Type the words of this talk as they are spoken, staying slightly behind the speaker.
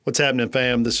What's happening,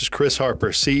 fam? This is Chris Harper,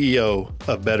 CEO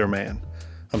of Better Man.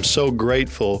 I'm so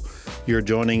grateful you're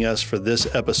joining us for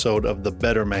this episode of the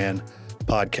Better Man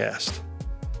podcast.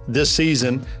 This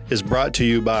season is brought to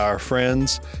you by our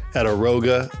friends at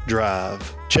Aroga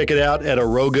Drive. Check it out at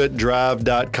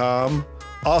arogadrive.com.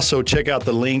 Also, check out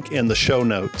the link in the show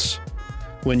notes.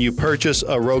 When you purchase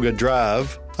Aroga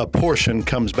Drive, a portion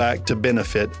comes back to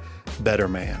benefit Better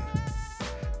Man.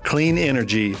 Clean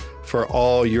energy for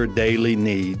all your daily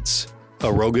needs.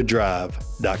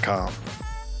 arogadrive.com.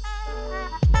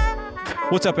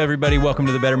 What's up, everybody? Welcome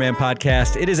to the Better Man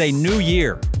podcast. It is a new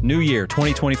year,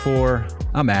 2024.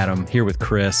 I'm Adam, here with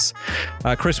Chris.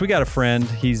 Chris, we got a friend.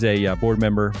 He's a board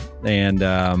member and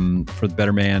for the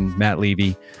Better Man, Matt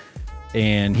Levy,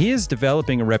 and he is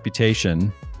developing a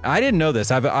reputation. I didn't know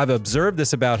this. I've observed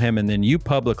this about him, and then you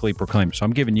publicly proclaimed it, so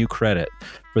I'm giving you credit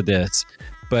for this.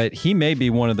 But he may be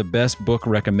one of the best book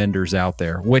recommenders out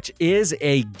there, which is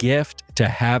a gift to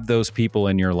have those people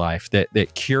in your life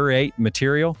that curate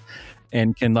material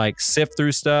and can like sift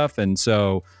through stuff. And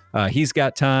so he's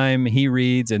got time, he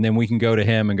reads, and then we can go to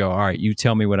him and go, all right, you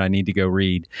tell me what I need to go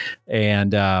read.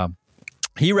 And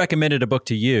he recommended a book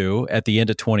to you at the end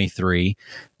of 23.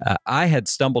 I had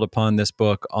stumbled upon this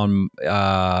book on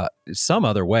some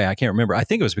other way. I can't remember. I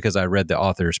think it was because I read the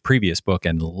author's previous book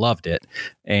and loved it.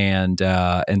 And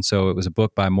so it was a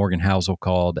book by Morgan Housel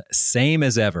called Same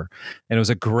as Ever. And it was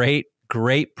a great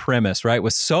premise, right?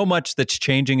 With so much that's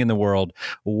changing in the world,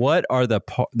 what are the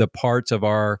parts of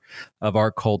our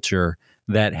culture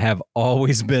that have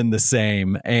always been the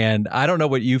same? And I don't know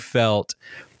what you felt.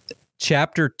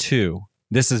 Chapter 2.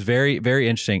 This is very, very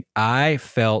interesting. I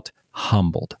felt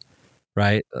humbled,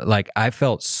 right? Like I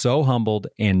felt so humbled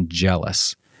and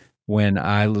jealous when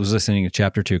I was listening to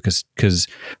chapter 2, because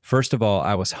first of all,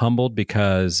 I was humbled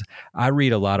because I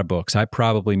read a lot of books. I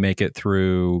probably make it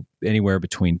through anywhere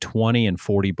between 20 and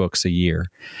 40 books a year.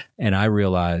 And I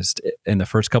realized in the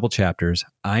first couple chapters,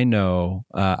 I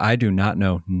do not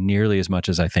know nearly as much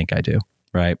as I think I do.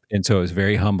 Right. And so it was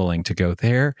very humbling to go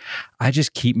there. I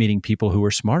just keep meeting people who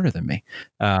are smarter than me.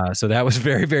 So that was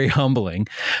very, very humbling.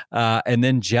 And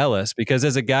then jealous because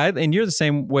as a guy, and you're the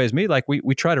same way as me, like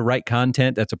we try to write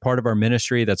content. That's a part of our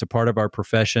ministry. That's a part of our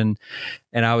profession.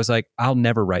 And I was like, I'll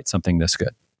never write something this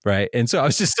good. Right. And so I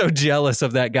was just so jealous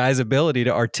of that guy's ability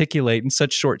to articulate in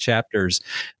such short chapters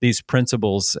these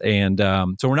principles. And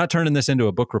so we're not turning this into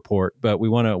a book report, but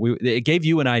it gave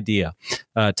you an idea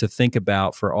to think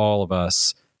about for all of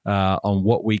us on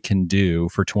what we can do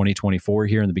for 2024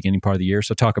 here in the beginning part of the year.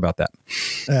 So talk about that.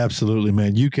 Absolutely,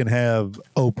 man. You can have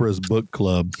Oprah's book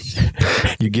club.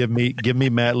 You give me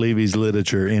Matt Levy's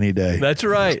literature any day. That's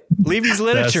right. Levy's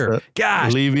literature.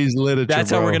 Gosh. Levy's literature.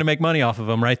 That's how we're going to make money off of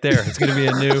him right there. It's going to be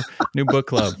a new book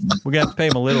club. We're going to have to pay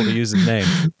him a little to use his name.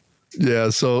 Yeah.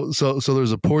 So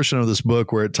there's a portion of this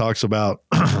book where it talks about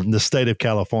the state of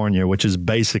California, which is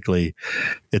basically,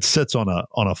 it sits on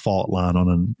a fault line, on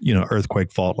an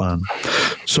earthquake fault line.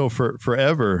 So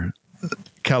forever,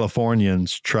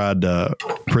 Californians tried to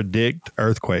predict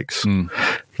earthquakes,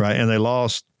 right? And they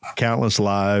lost countless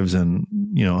lives and,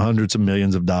 hundreds of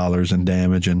millions of dollars in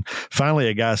damage. And finally,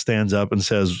 a guy stands up and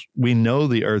says, we know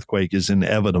the earthquake is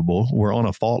inevitable. We're on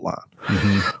a fault line.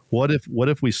 Mm-hmm. What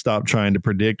if we stopped trying to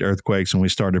predict earthquakes and we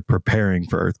started preparing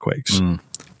for earthquakes?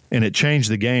 And it changed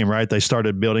the game, right? They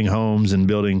started building homes and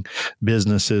building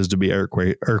businesses to be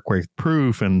earthquake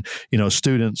proof. And,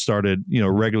 students started,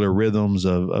 regular rhythms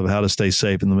of how to stay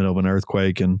safe in the middle of an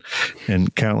earthquake, and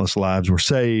countless lives were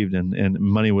saved and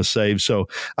money was saved. So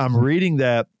I'm reading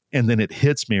that and then it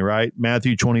hits me, right?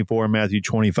 Matthew 24, Matthew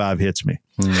 25 hits me.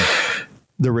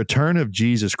 The return of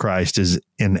Jesus Christ is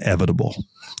inevitable,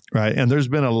 right? And there's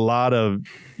been a lot of,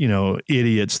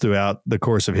 idiots throughout the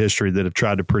course of history that have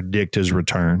tried to predict his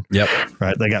return. Yep.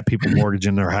 Right. They got people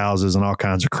mortgaging their houses and all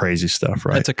kinds of crazy stuff,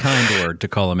 right? That's a kind word to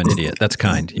call him an idiot. That's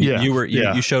kind.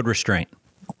 You showed restraint.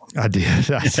 I did.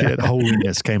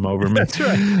 Holiness came over me. That's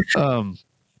right.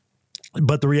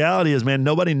 But the reality is, man,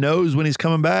 nobody knows when he's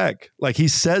coming back. Like he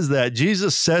says that.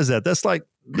 Jesus says that. That's like,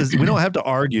 we don't have to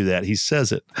argue that. He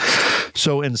says it.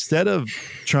 So instead of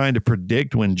trying to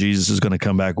predict when Jesus is going to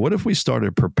come back, what if we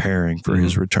started preparing for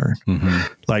his return?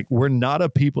 Mm-hmm. Like we're not a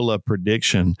people of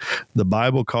prediction. The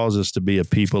Bible calls us to be a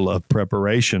people of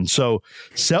preparation. So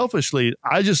selfishly,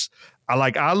 I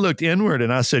looked inward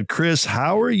and I said, Chris,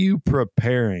 how are you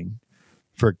preparing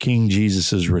for King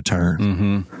Jesus's return?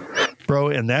 Mm-hmm. Bro,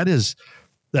 and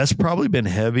that's probably been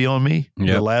heavy on me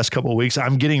the last couple of weeks.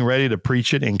 I'm getting ready to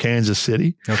preach it in Kansas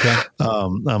City. Okay.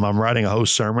 I'm writing a whole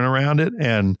sermon around it,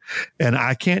 and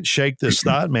I can't shake this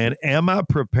thought, man. Am I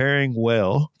preparing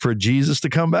well for Jesus to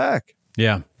come back?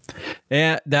 Yeah.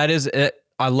 Yeah, that is it.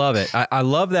 I love it. I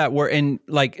love that word. And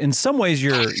like in some ways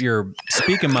you're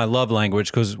speaking my love language,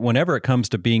 because whenever it comes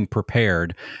to being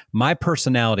prepared, my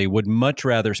personality would much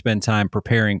rather spend time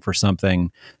preparing for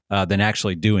something than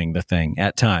actually doing the thing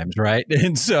at times, right?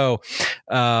 And so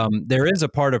there is a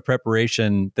part of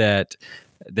preparation that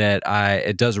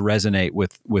it does resonate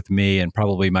with me, and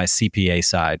probably my CPA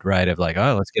side, right? Of like,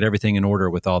 oh, let's get everything in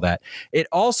order with all that. It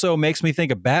also makes me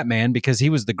think of Batman, because he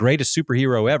was the greatest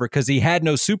superhero ever, because he had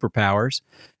no superpowers.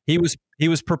 He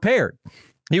was prepared.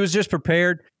 He was just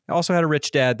prepared. Also had a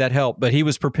rich dad that helped, but he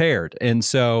was prepared. And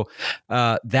so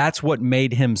that's what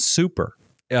made him super.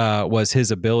 Was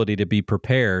his ability to be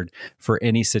prepared for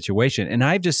any situation. And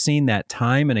I've just seen that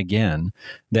time and again,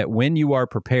 that when you are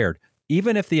prepared,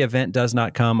 even if the event does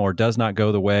not come or does not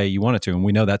go the way you want it to, and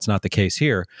we know that's not the case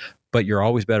here, but you're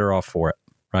always better off for it,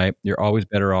 right? You're always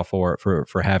better off for it,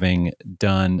 for having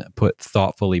put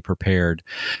thoughtfully prepared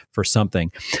for something.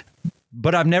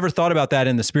 But I've never thought about that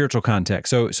in the spiritual context.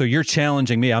 So you're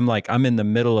challenging me. I'm in the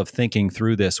middle of thinking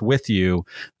through this with you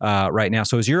right now.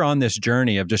 So as you're on this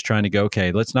journey of just trying to go,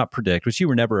 okay, let's not predict, which you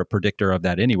were never a predictor of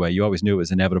that anyway. You always knew it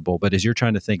was inevitable. But as you're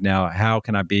trying to think now, how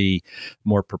can I be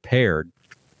more prepared?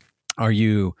 Are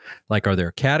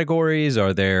there categories?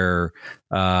 Are there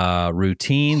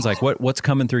routines? Like what's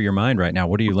coming through your mind right now?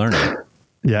 What are you learning?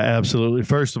 Yeah, absolutely.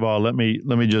 First of all, let me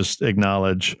just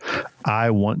acknowledge,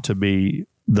 I want to be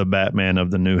the Batman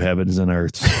of the new heavens and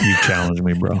earths. You challenged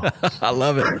me, bro. I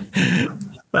love it.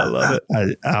 I love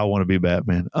it. I want to be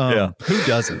Batman. Yeah. Who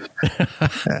doesn't?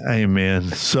 Amen.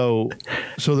 So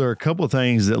there are a couple of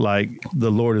things that like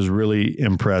the Lord has really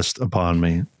impressed upon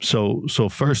me. So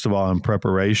first of all, in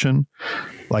preparation,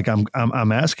 like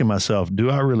I'm asking myself,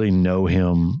 do I really know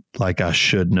him like I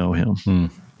should know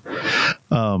him?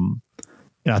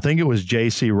 And I think it was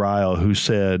J.C. Ryle who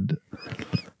said,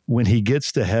 when he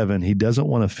gets to heaven, he doesn't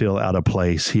want to feel out of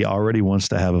place. He already wants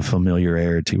to have a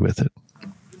familiarity with it,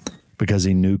 because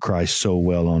he knew Christ so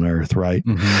well on earth, right?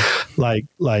 Mm-hmm.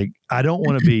 Like I don't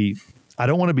want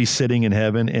to be sitting in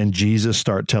heaven and Jesus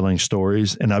start telling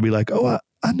stories and I'll be like, oh,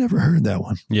 I never heard that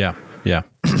one. Yeah. Yeah.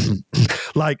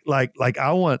 like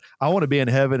I want to be in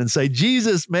heaven and say,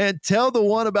 Jesus, man, tell the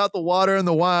one about the water and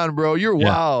the wine, bro. You're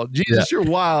wild. Jesus, you're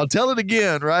wild. Tell it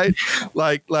again. Right.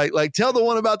 Like tell the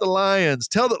one about the lions.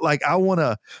 I want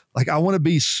to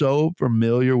be so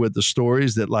familiar with the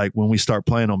stories that like when we start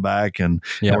playing them back and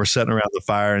we're sitting around the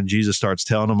fire and Jesus starts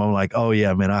telling them, I'm like, oh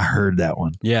yeah, man, I heard that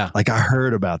one. Yeah. Like I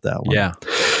heard about that one. Yeah.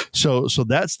 So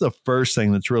that's the first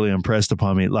thing that's really impressed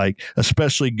upon me, like,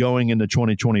 especially going into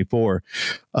 2024.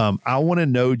 I want to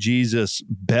know Jesus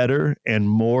better and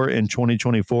more in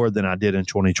 2024 than I did in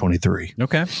 2023.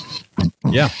 Okay.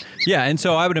 Yeah. Yeah. And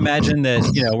so I would imagine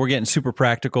that, we're getting super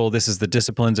practical. This is the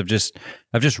disciplines of just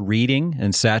reading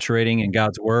and saturating in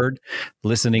God's word,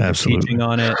 listening to teaching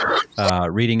on it,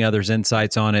 reading others'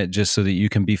 insights on it, just so that you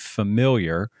can be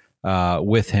familiar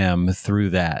with him through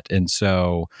that. And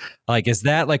so like, is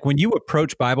that like when you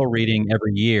approach Bible reading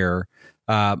every year,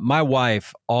 my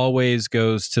wife always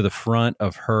goes to the front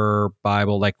of her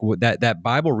Bible, like that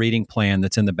Bible reading plan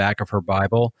that's in the back of her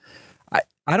Bible.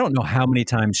 I don't know how many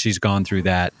times she's gone through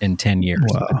that in 10 years.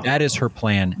 Wow. But that is her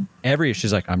plan every year.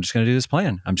 She's like, I'm just going to do this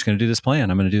plan. I'm just going to do this plan.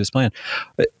 I'm going to do this plan.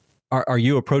 But are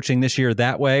you approaching this year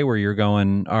that way, where you're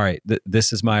going, all right,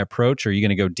 this is my approach? Are you going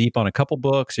to go deep on a couple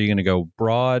books? Are you going to go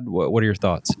broad? What are your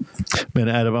thoughts? Man,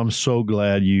 Adam, I'm so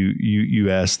glad you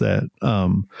asked that.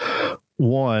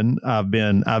 One, I've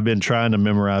been trying to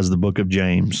memorize the book of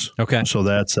James. Okay. So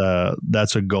that's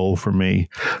a goal for me,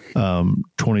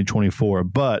 2024.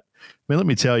 But man, let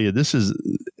me tell you, this is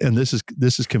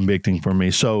convicting for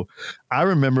me. So I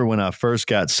remember when I first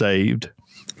got saved,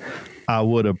 I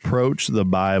would approach the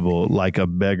Bible like a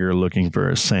beggar looking for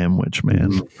a sandwich,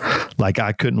 man. Like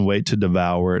I couldn't wait to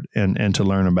devour it and to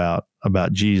learn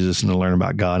about Jesus and to learn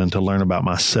about God and to learn about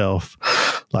myself.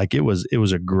 Like it was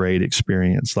a great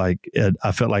experience. Like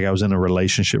I felt like I was in a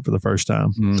relationship for the first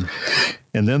time.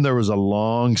 And then there was a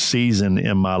long season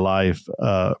in my life,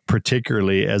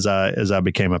 particularly as I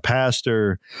became a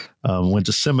pastor, went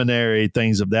to seminary,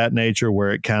 things of that nature,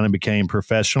 where it kind of became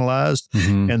professionalized.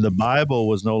 And the Bible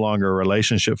was no longer a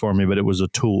relationship for me, but it was a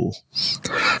tool.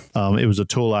 It was a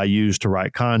tool I used to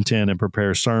write content and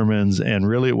prepare sermons, and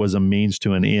really it was a means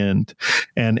to an end.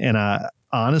 And I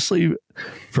honestly,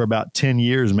 for about 10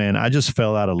 years, man, I just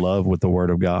fell out of love with the Word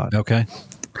of God. Okay.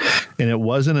 And it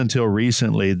wasn't until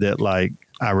recently that like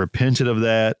I repented of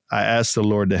that. I asked the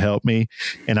Lord to help me.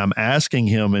 And I'm asking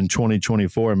him in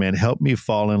 2024, man, help me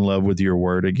fall in love with your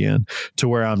word again, to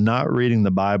where I'm not reading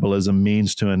the Bible as a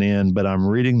means to an end, but I'm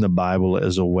reading the Bible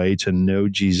as a way to know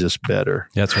Jesus better.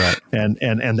 That's right.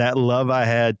 And that love I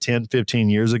had 10, 15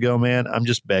 years ago, man, I'm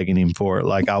just begging him for it.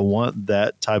 Like, I want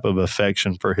that type of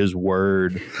affection for his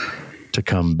word to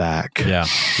come back. Yeah.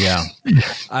 Yeah.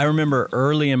 I remember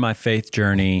early in my faith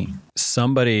journey,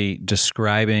 somebody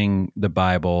describing the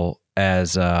Bible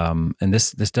as, and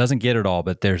this doesn't get it all,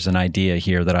 but there's an idea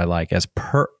here that I like, as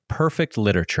perfect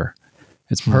literature.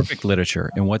 It's perfect literature.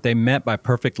 And what they meant by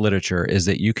perfect literature is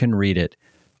that you can read it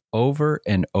over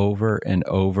and over and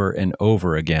over and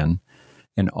over again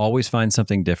and always find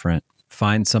something different,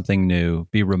 find something new,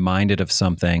 be reminded of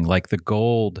something. Like the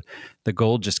gold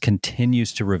just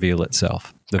continues to reveal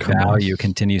itself. The value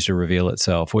continues to reveal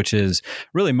itself, which is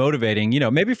really motivating. You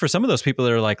know, maybe for some of those people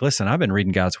that are like, listen, I've been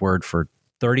reading God's word for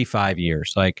 35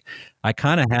 years. Like, I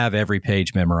kind of have every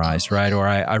page memorized, right? Or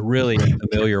I really am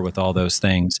familiar with all those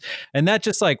things. And that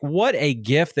just like, what a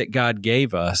gift that God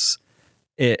gave us.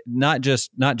 It not just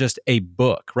a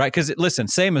book, right? Because listen,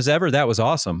 Same as Ever, that was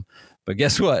awesome. But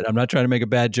guess what? I'm not trying to make a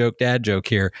dad joke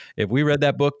here. If we read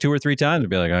that book 2 or 3 times,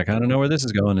 we'd be like, I kind of know where this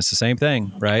is going. It's the same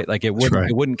thing, right? Like it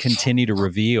wouldn't continue to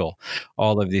reveal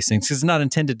all of these things. It's not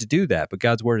intended to do that, but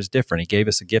God's word is different. He gave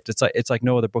us a gift. It's like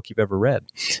no other book you've ever read.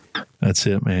 That's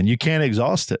it, man. You can't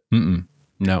exhaust it.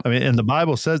 No. I mean, and the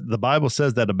Bible says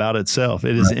that about itself.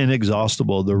 It is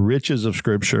inexhaustible. The riches of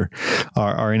Scripture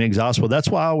are inexhaustible. That's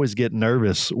why I always get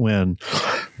nervous when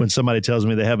somebody tells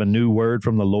me they have a new word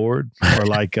from the Lord, or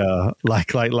like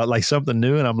something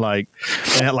new, and I'm like,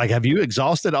 man, like, have you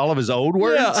exhausted all of his old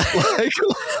words? Yeah.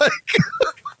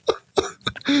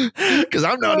 Because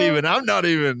I'm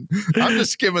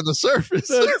just skimming the surface.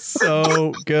 That's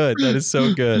so good. That is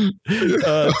so good.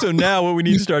 So now what we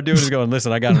need to start doing is going,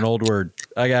 listen, I got an old word.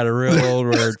 I got a real old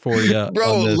word for you.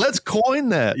 Bro, let's coin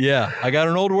that. Yeah, I got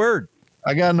an old word.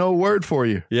 I got no word for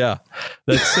you. Yeah,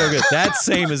 that's so good. That's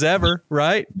Same as Ever,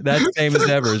 right? That's Same as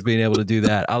Ever is being able to do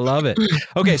that. I love it.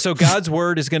 Okay, so God's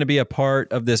word is going to be a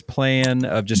part of this plan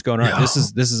of just going, all right, this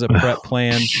is a prep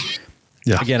plan.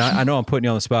 Yeah. Again, I know I'm putting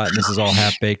you on the spot and this is all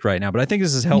half baked right now, but I think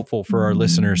this is helpful for our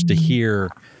listeners to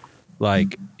hear.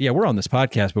 Like, yeah, we're on this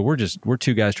podcast, but we're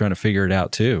 2 guys trying to figure it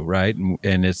out too, right?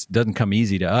 And it doesn't come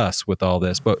easy to us with all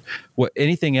this. But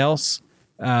anything else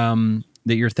that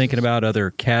you're thinking about, other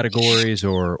categories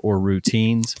or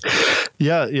routines?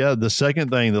 Yeah. The second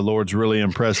thing the Lord's really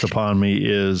impressed upon me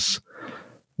is,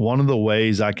 one of the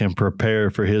ways I can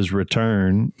prepare for his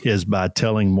return is by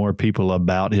telling more people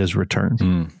about his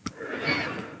return.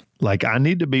 Like, I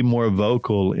need to be more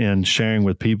vocal in sharing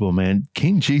with people, man,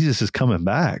 King Jesus is coming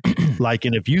back. Like,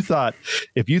 and if you thought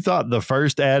the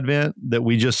first Advent that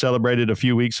we just celebrated a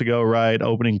few weeks ago, right,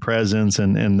 opening presents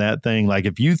and that thing, like,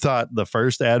 if you thought the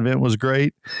first Advent was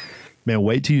great, man,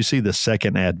 wait till you see the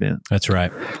second Advent. That's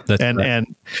right.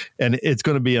 And it's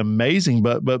going to be amazing.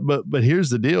 But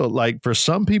here's the deal. Like, for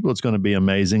some people, it's going to be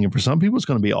amazing, and for some people, it's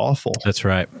going to be awful. That's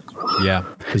right. Yeah.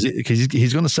 Because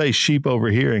he's going to say sheep over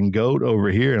here and goat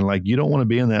over here, and like, you don't want to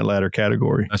be in that latter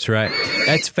category. That's right.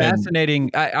 That's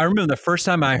fascinating. I remember the first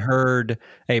time I heard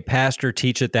a pastor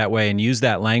teach it that way and use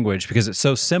that language, because it's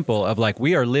so simple. Of like,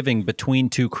 we are living between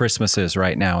 2 Christmases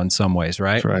right now in some ways,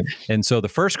 right? That's right. And so the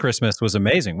first Christmas was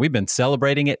amazing. We've been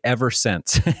celebrating it ever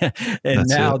since. And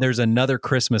now there's another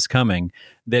Christmas coming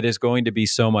that is going to be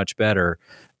so much better.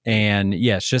 And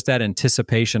yes, just that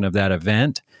anticipation of that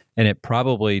event. And it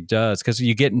probably does, because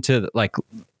you get into like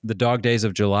the dog days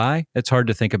of July, it's hard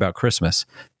to think about Christmas.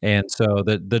 And so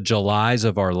the Julys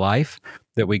of our life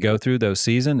that we go through, those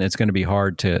seasons, it's going to be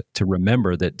hard to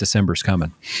remember that December's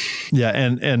coming. Yeah,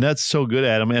 and that's so good,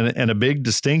 Adam. And a big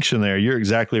distinction there. You're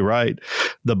exactly right.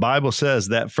 The Bible says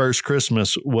that first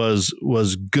Christmas was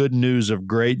good news of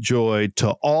great joy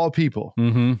to all people.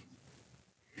 Mm-hmm.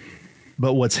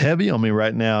 But what's heavy on me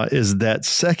right now is that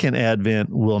second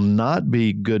Advent will not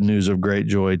be good news of great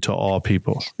joy to all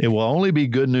people. It will only be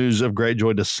good news of great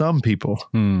joy to some people.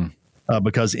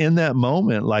 Because in that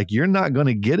moment, like, you're not going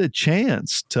to get a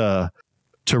chance to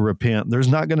repent. There's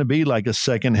not going to be like a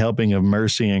second helping of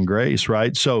mercy and grace,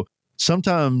 right? So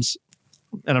sometimes,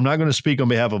 and I'm not going to speak on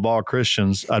behalf of all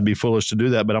Christians, I'd be foolish to do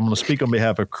that, but I'm going to speak on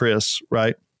behalf of Chris,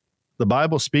 right? The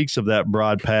Bible speaks of that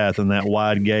broad path and that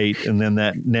wide gate, and then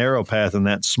that narrow path and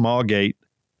that small gate.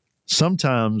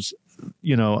 Sometimes,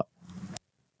 you know,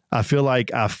 I feel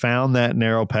like I found that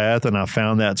narrow path and I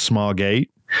found that small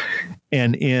gate.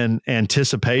 And in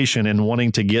anticipation and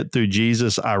wanting to get through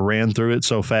Jesus, I ran through it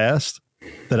so fast.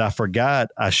 that I forgot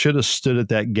I should have stood at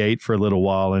that gate for a little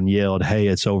while and yelled, "Hey,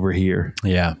 it's over here."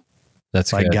 Yeah.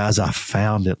 That's like, good. guys, I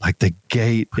found it. Like, the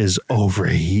gate is over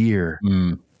here.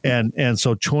 Mm. And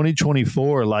so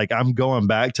 2024, like, I'm going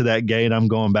back to that gate. I'm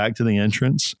going back to the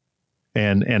entrance,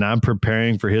 and I'm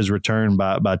preparing for his return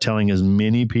by telling as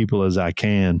many people as I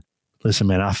can, listen,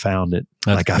 man, I found it.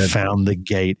 That's good. I found the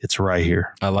gate. It's right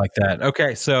here. I like that.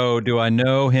 Okay. So do I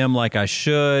know him like I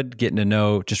should? Getting to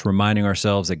know, just reminding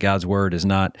ourselves that God's word is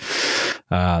not,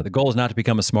 the goal is not to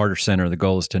become a smarter sinner. The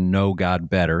goal is to know God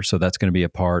better. So that's going to be a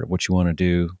part of what you want to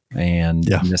do. And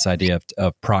this idea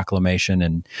of proclamation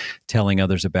and telling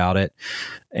others about it.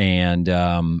 And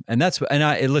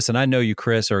listen, I know you,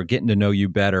 Chris, or getting to know you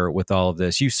better with all of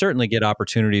this. You certainly get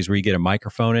opportunities where you get a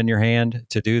microphone in your hand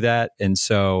to do that. And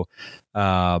so,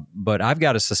 but I've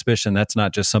got a suspicion that's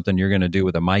not just something you're going to do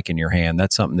with a mic in your hand.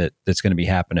 That's something that's going to be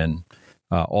happening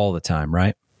all the time,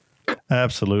 right?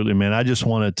 Absolutely, man. I just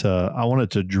wanted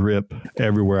to drip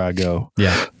everywhere I go.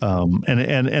 Yeah.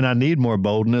 And I need more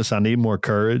boldness. I need more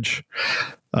courage.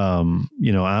 I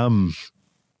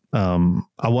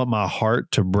want my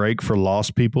heart to break for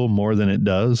lost people more than it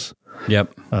does.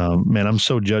 Yep. Man, I'm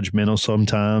so judgmental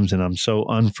sometimes, and I'm so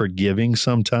unforgiving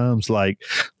sometimes. Like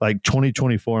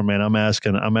 2024, man, I'm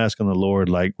asking the Lord,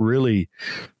 like, really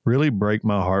break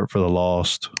my heart for the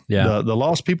lost. Yeah. The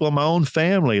lost people in my own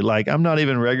family. Like, I'm not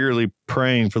even regularly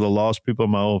praying for the lost people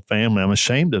in my own family. I'm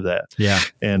ashamed of that. Yeah.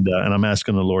 And I'm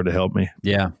asking the Lord to help me.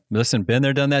 Yeah. Listen, been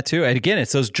there, done that too. And again,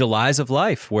 it's those Julys of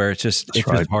life where it's just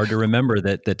hard to remember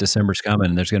that December's coming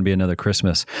and there's going to be another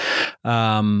Christmas.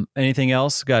 Anything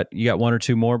else? You got one or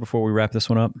two more before we wrap this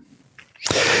one up?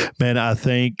 Man, I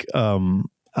think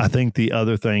the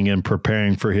other thing in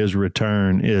preparing for his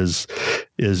return is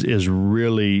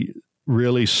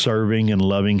really serving and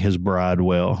loving his bride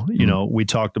well. You know, we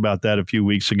talked about that a few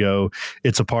weeks ago.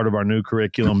 It's a part of our new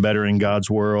curriculum, Bettering God's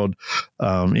World.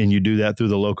 And you do that through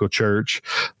the local church.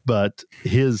 But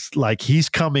he's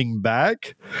coming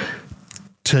back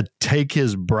to take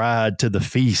his bride to the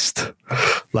feast,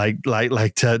 like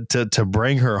to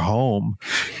bring her home.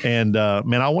 And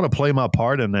man, I want to play my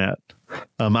part in that.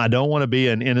 I don't want to be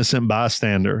an innocent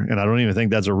bystander, and I don't even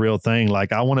think that's a real thing.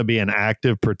 Like, I want to be an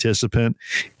active participant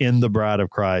in the bride of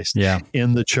Christ,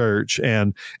 in the church.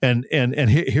 And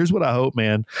here's what I hope,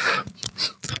 man.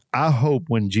 I hope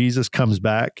when Jesus comes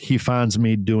back, he finds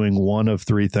me doing one of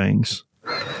three things.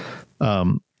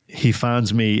 He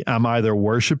finds me, I'm either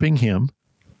worshiping him,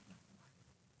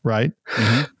 right?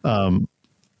 Mm-hmm.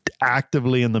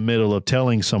 Actively in the middle of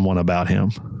telling someone about him,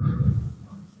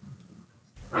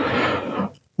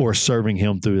 or serving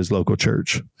him through his local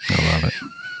church. I love it.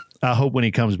 I hope when he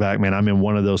comes back, man, I'm in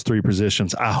one of those three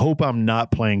positions. I hope I'm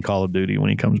not playing Call of Duty when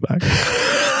he comes back.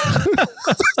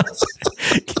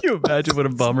 Can you imagine what a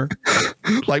bummer?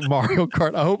 Like Mario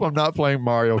Kart. I hope I'm not playing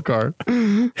Mario Kart.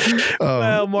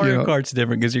 Well, Mario Kart's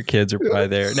different because your kids are probably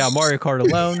there. Now, Mario Kart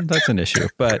alone, that's an issue.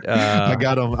 But I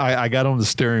got him the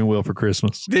steering wheel for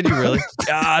Christmas. Did you really?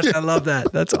 Gosh, I love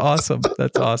that. That's awesome.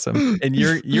 That's awesome. And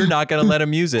you're not going to let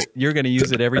them use it. You're going to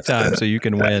use it every time so you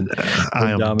can win.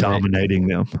 I am dominating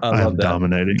them. I am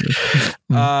dominating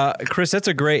them. Chris, that's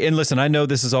a great. And listen, I know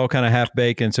this is all kind of half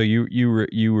baked, and so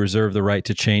you reserve the right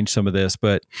to change some of this,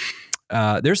 but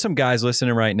there's some guys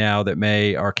listening right now that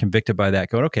are convicted by that,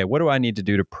 going, okay, what do I need to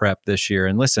do to prep this year?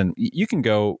 And listen, you can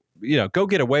go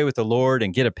get away with the Lord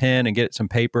and get a pen and get some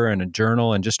paper and a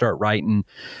journal and just start writing,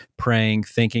 praying,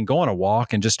 thinking, go on a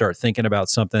walk and just start thinking about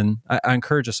something. I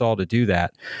encourage us all to do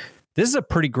that. This is a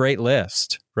pretty great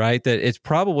list, right? That it's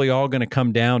probably all going to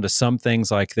come down to some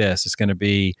things like this. It's going to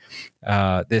be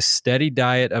this steady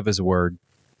diet of his word,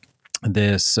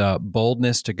 this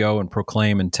boldness to go and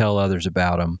proclaim and tell others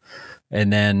about him.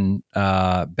 And then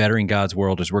bettering God's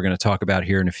world, as we're going to talk about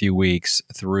here in a few weeks,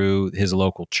 through his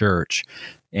local church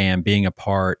and being a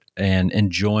part and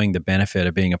enjoying the benefit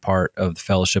of being a part of the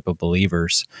fellowship of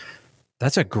believers.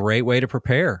 That's a great way to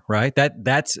prepare, right?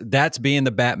 That's being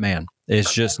the Batman.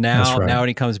 It's just now when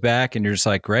he comes back and you're just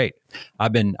like, great,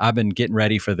 I've been getting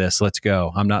ready for this. Let's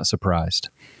go. I'm not surprised.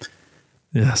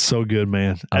 Yeah, so good,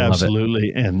 man.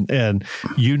 Absolutely. And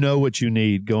you know what you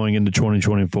need going into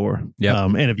 2024. Yep.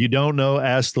 And if you don't know,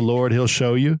 ask the Lord, he'll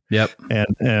show you. Yep.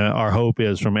 And our hope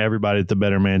is from everybody at the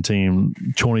Better Man team,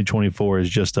 2024 is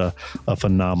just a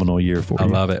phenomenal year for you. I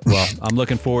love it. Well, I'm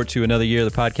looking forward to another year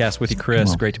of the podcast with you,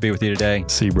 Chris. Great to be with you today.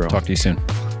 See you, bro. Talk to you soon.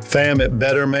 Fam, at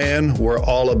Better Man, we're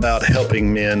all about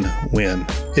helping men win.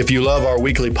 If you love our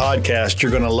weekly podcast,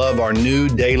 you're going to love our new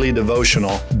daily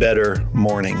devotional, Better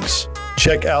Mornings.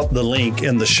 Check out the link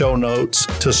in the show notes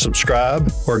to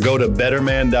subscribe, or go to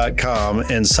betterman.com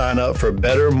and sign up for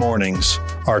Better Mornings,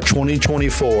 our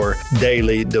 2024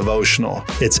 daily devotional.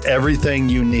 It's everything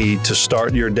you need to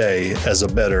start your day as a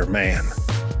better man.